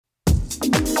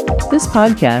This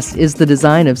podcast is the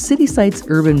design of City Sites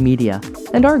Urban Media,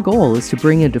 and our goal is to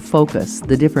bring into focus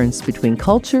the difference between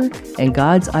culture and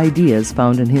God's ideas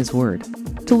found in His Word.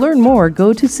 To learn more,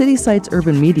 go to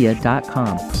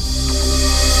citysitesurbanmedia.com.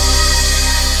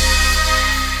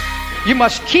 You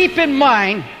must keep in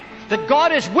mind that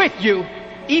God is with you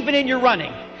even in your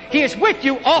running. He is with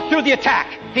you all through the attack.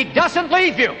 He doesn't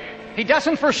leave you. He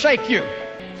doesn't forsake you.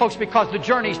 Folks, because the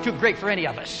journey is too great for any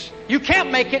of us. You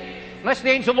can't make it unless the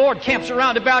angel of the Lord camps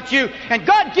around about you, and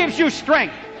God gives you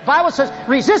strength. The Bible says,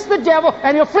 resist the devil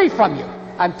and he'll flee from you.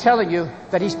 I'm telling you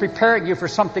that He's preparing you for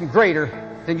something greater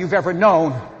than you've ever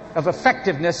known of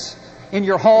effectiveness in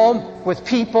your home, with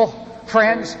people,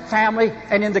 friends, family,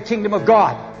 and in the kingdom of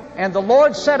God. And the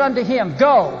Lord said unto him,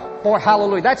 go. For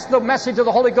hallelujah. That's the message of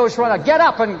the Holy Ghost right now. Get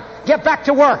up and get back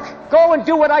to work. Go and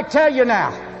do what I tell you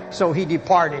now. So he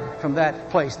departed from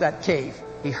that place, that cave.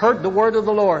 He heard the word of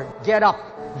the Lord. Get up.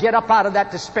 Get up out of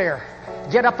that despair.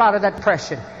 Get up out of that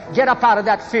depression. Get up out of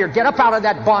that fear. Get up out of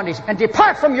that bondage and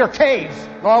depart from your cave.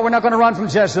 Lord, we're not going to run from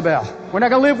Jezebel. We're not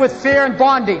going to live with fear and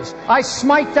bondage. I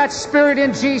smite that spirit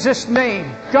in Jesus'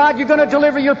 name. God, you're going to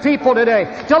deliver your people today.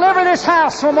 Deliver this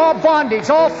house from all bondage,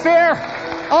 all fear,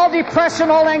 all depression,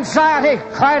 all anxiety.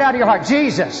 Cry it out of your heart.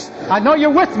 Jesus, I know you're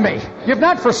with me. You've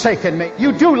not forsaken me.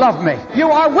 You do love me.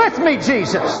 You are with me,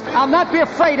 Jesus. I'll not be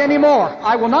afraid anymore.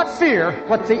 I will not fear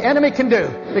what the enemy can do,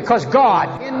 because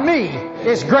God in me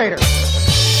is greater.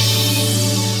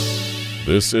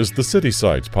 This is the City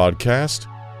Sites Podcast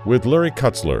with Larry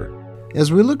Kutzler.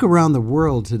 As we look around the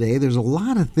world today, there's a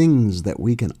lot of things that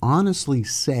we can honestly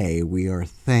say we are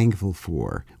thankful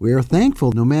for. We are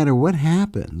thankful no matter what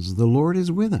happens. The Lord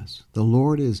is with us. The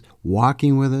Lord is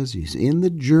walking with us. He's in the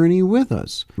journey with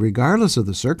us. Regardless of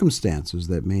the circumstances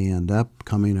that may end up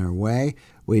coming our way,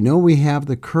 we know we have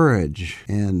the courage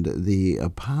and the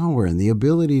power and the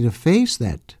ability to face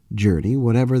that journey,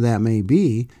 whatever that may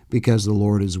be, because the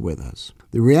Lord is with us.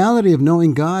 The reality of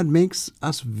knowing God makes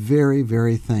us very,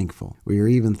 very thankful. We are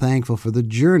even thankful for the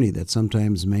journey that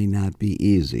sometimes may not be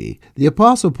easy. The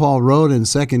Apostle Paul wrote in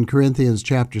 2 Corinthians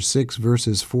chapter 6,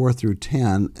 verses 4 through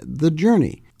 10, the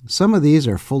journey. Some of these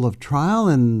are full of trial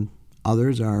and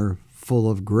others are full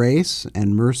of grace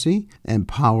and mercy and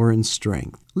power and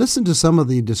strength. Listen to some of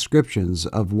the descriptions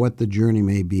of what the journey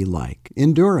may be like.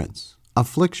 Endurance,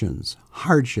 afflictions,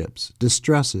 hardships,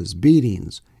 distresses,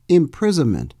 beatings,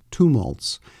 imprisonment,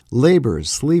 tumults, labors,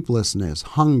 sleeplessness,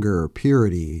 hunger,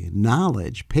 purity,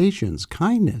 knowledge, patience,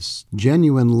 kindness,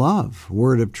 genuine love,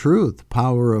 word of truth,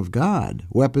 power of God,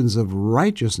 weapons of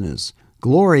righteousness,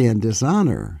 glory and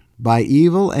dishonor, by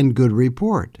evil and good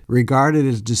report, regarded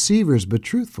as deceivers but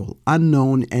truthful,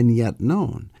 unknown and yet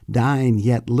known, dying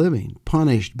yet living,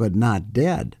 punished but not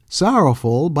dead,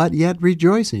 sorrowful but yet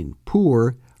rejoicing,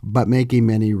 poor but making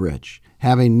many rich,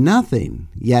 having nothing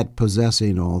yet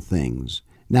possessing all things.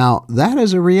 Now, that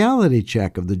is a reality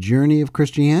check of the journey of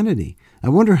Christianity. I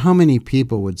wonder how many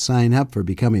people would sign up for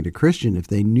becoming a Christian if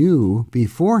they knew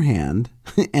beforehand,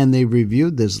 and they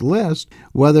reviewed this list,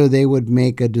 whether they would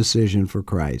make a decision for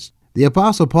Christ. The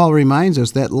Apostle Paul reminds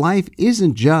us that life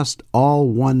isn't just all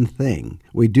one thing.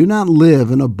 We do not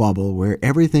live in a bubble where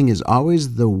everything is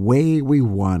always the way we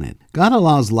want it. God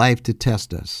allows life to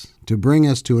test us, to bring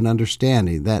us to an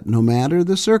understanding that no matter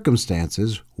the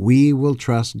circumstances, we will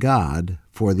trust God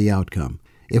for the outcome.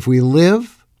 If we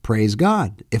live, praise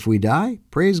God. If we die,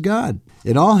 praise God.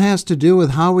 It all has to do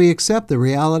with how we accept the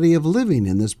reality of living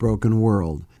in this broken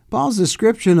world. Paul's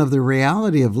description of the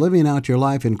reality of living out your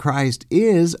life in Christ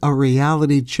is a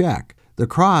reality check. The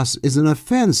cross is an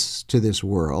offense to this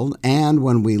world, and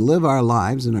when we live our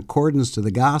lives in accordance to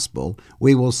the gospel,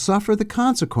 we will suffer the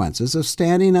consequences of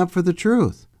standing up for the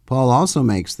truth. Paul also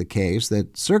makes the case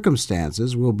that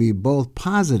circumstances will be both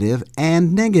positive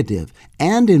and negative,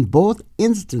 and in both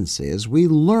instances we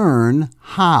learn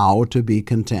how to be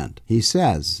content. He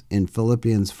says in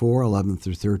Philippians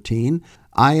 4:11-13,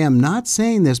 I am not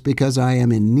saying this because I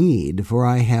am in need, for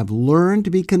I have learned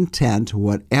to be content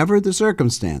whatever the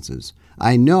circumstances.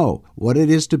 I know what it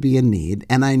is to be in need,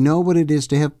 and I know what it is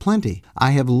to have plenty.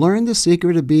 I have learned the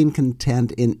secret of being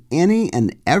content in any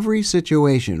and every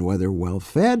situation, whether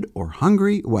well-fed or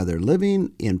hungry, whether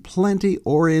living in plenty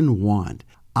or in want.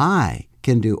 I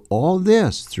can do all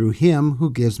this through Him who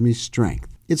gives me strength.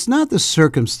 It's not the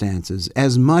circumstances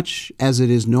as much as it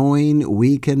is knowing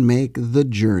we can make the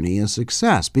journey a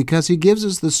success, because He gives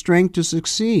us the strength to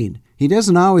succeed. He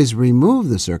doesn't always remove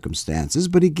the circumstances,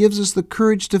 but He gives us the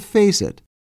courage to face it.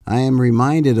 I am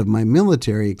reminded of my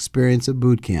military experience at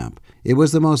boot camp. It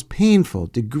was the most painful,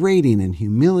 degrading, and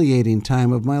humiliating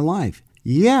time of my life.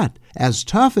 Yet, as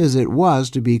tough as it was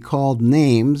to be called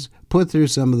names, put through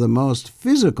some of the most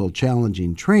physical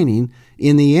challenging training,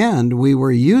 in the end we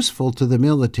were useful to the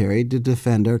military to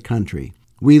defend our country.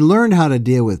 We learned how to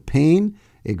deal with pain,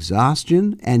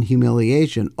 exhaustion, and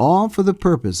humiliation, all for the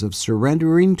purpose of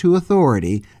surrendering to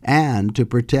authority and to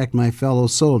protect my fellow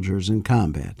soldiers in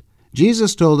combat.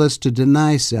 Jesus told us to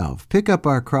deny self, pick up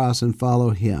our cross, and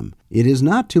follow Him. It is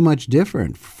not too much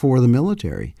different for the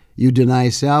military. You deny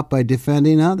self by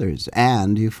defending others,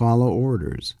 and you follow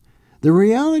orders. The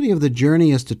reality of the journey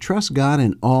is to trust God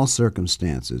in all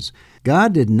circumstances.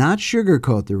 God did not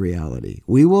sugarcoat the reality.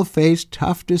 We will face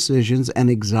tough decisions and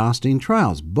exhausting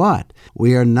trials, but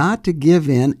we are not to give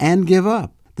in and give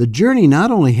up. The journey not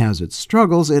only has its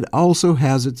struggles, it also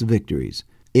has its victories.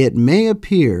 It may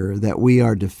appear that we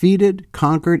are defeated,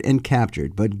 conquered, and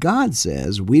captured, but God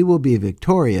says we will be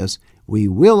victorious, we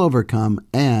will overcome,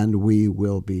 and we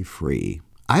will be free.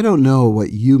 I don't know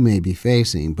what you may be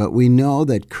facing, but we know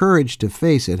that courage to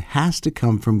face it has to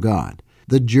come from God.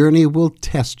 The journey will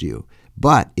test you,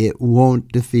 but it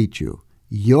won't defeat you.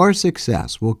 Your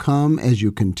success will come as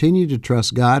you continue to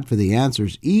trust God for the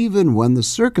answers, even when the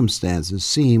circumstances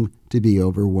seem to be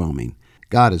overwhelming.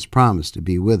 God has promised to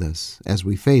be with us as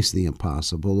we face the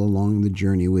impossible along the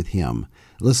journey with Him.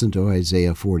 Listen to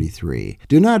Isaiah 43.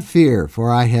 Do not fear,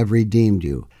 for I have redeemed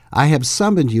you. I have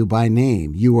summoned you by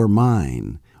name. You are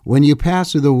mine. When you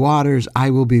pass through the waters, I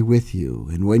will be with you.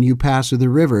 And when you pass through the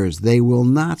rivers, they will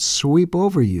not sweep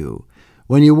over you.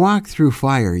 When you walk through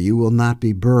fire, you will not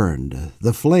be burned.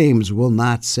 The flames will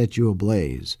not set you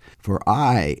ablaze. For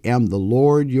I am the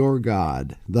Lord your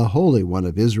God, the Holy One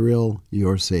of Israel,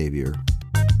 your Savior.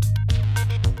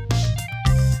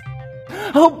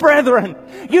 Oh, brethren,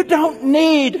 you don't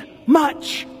need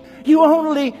much. You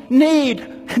only need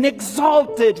an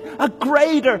exalted, a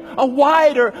greater, a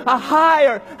wider, a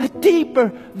higher, a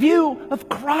deeper view of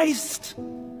Christ.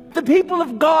 The people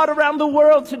of God around the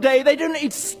world today, they don't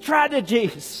need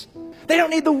strategies. They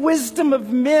don't need the wisdom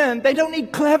of men. They don't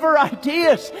need clever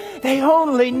ideas. They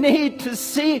only need to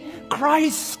see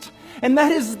Christ. And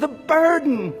that is the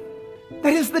burden.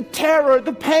 That is the terror,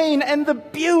 the pain, and the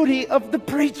beauty of the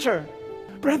preacher.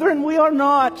 Brethren, we are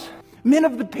not men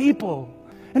of the people.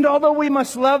 And although we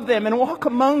must love them and walk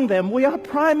among them, we are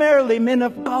primarily men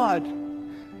of God.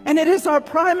 And it is our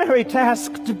primary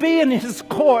task to be in His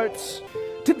courts,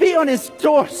 to be on His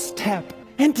doorstep,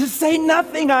 and to say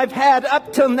nothing I've had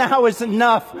up till now is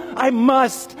enough. I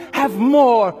must have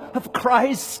more of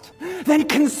Christ. Then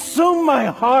consume my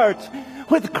heart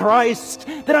with Christ,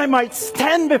 that I might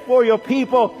stand before your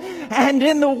people, and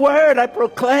in the word I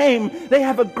proclaim they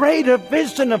have a greater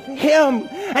vision of Him,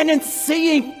 and in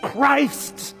seeing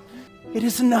Christ, it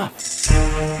is enough.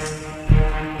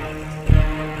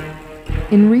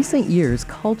 In recent years,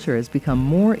 culture has become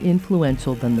more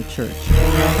influential than the church.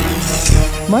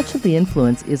 Much of the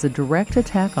influence is a direct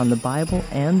attack on the Bible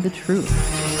and the truth.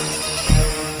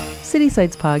 City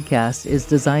Sites Podcast is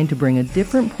designed to bring a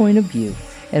different point of view,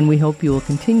 and we hope you will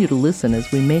continue to listen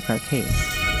as we make our case.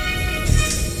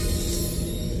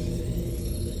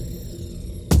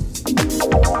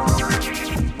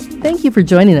 Thank you for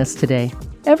joining us today.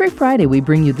 Every Friday we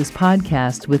bring you this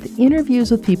podcast with interviews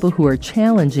with people who are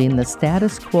challenging the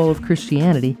status quo of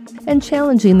Christianity and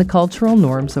challenging the cultural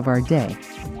norms of our day.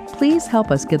 Please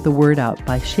help us get the word out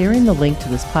by sharing the link to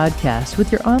this podcast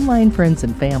with your online friends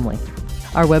and family.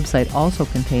 Our website also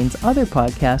contains other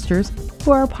podcasters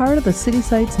who are part of the City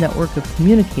Sites network of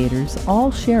communicators,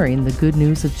 all sharing the good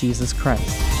news of Jesus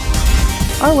Christ.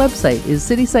 Our website is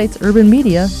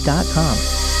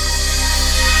citysitesurbanmedia.com.